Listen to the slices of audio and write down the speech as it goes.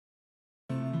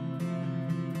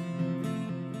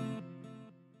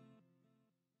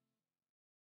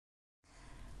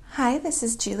Hi, this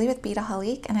is Julie with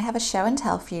Beadaholique, and I have a show and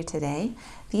tell for you today.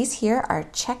 These here are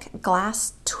Czech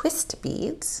glass twist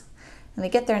beads, and they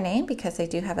get their name because they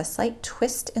do have a slight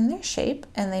twist in their shape,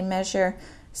 and they measure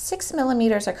 6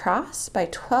 millimeters across by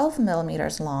 12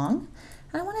 millimeters long.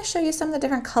 And I want to show you some of the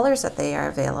different colors that they are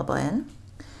available in.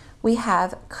 We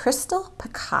have Crystal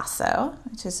Picasso,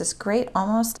 which is this great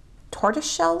almost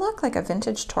tortoiseshell look, like a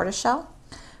vintage tortoiseshell.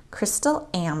 Crystal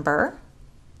Amber,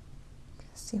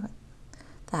 see what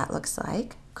that looks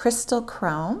like. Crystal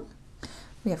Chrome.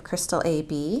 We have Crystal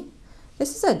AB.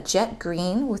 This is a jet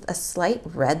green with a slight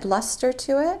red luster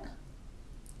to it.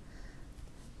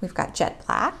 We've got Jet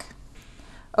Black.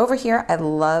 Over here, I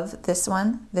love this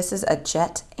one. This is a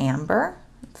Jet Amber.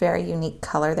 Very unique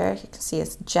color there. You can see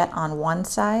it's jet on one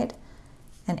side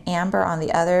and amber on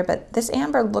the other, but this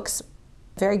amber looks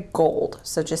very gold,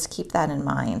 so just keep that in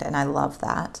mind, and I love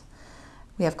that.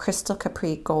 We have Crystal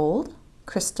Capri Gold,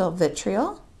 Crystal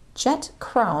Vitrail, Jet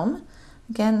Chrome.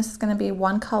 Again, this is going to be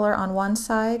one color on one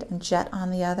side and jet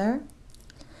on the other.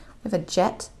 We have a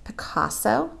Jet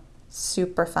Picasso,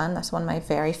 super fun. That's one of my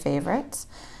very favorites.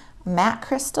 Matte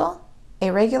Crystal,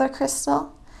 a regular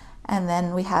crystal, and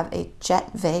then we have a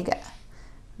Jet Vega.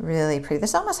 Really pretty.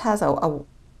 This almost has a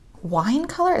wine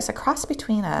color. It's a cross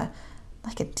between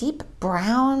like a deep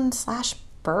brown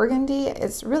 / burgundy.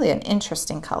 It's really an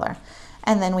interesting color.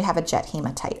 And then we have a Jet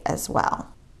Hematite as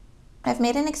well. I've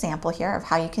made an example here of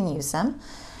how you can use them,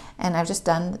 and I've just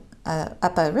done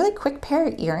up a really quick pair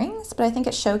of earrings, but I think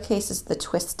it showcases the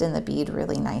twist in the bead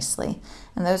really nicely.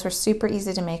 And those were super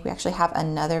easy to make. We actually have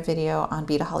another video on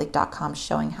Beadaholique.com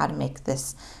showing how to make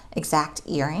this exact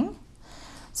earring.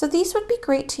 So these would be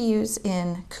great to use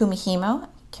in kumihimo. You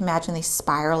can imagine these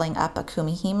spiraling up a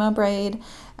kumihimo braid,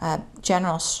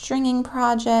 general stringing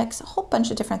projects, a whole bunch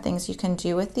of different things you can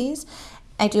do with these.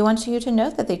 I do want you to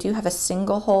note that they do have a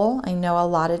single hole. I know a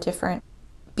lot of different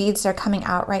beads that are coming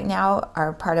out right now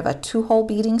are part of a 2-hole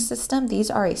beading system.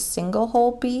 These are a single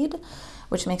hole bead,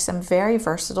 which makes them very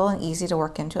versatile and easy to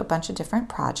work into a bunch of different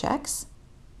projects.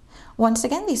 Once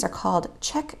again, these are called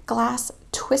Czech glass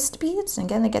twist beads. And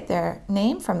again, they get their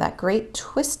name from that great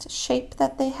twist shape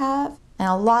that they have. And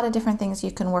a lot of different things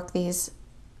you can work these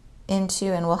into,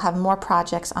 and we'll have more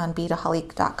projects on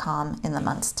Beadaholique.com in the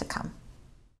months to come.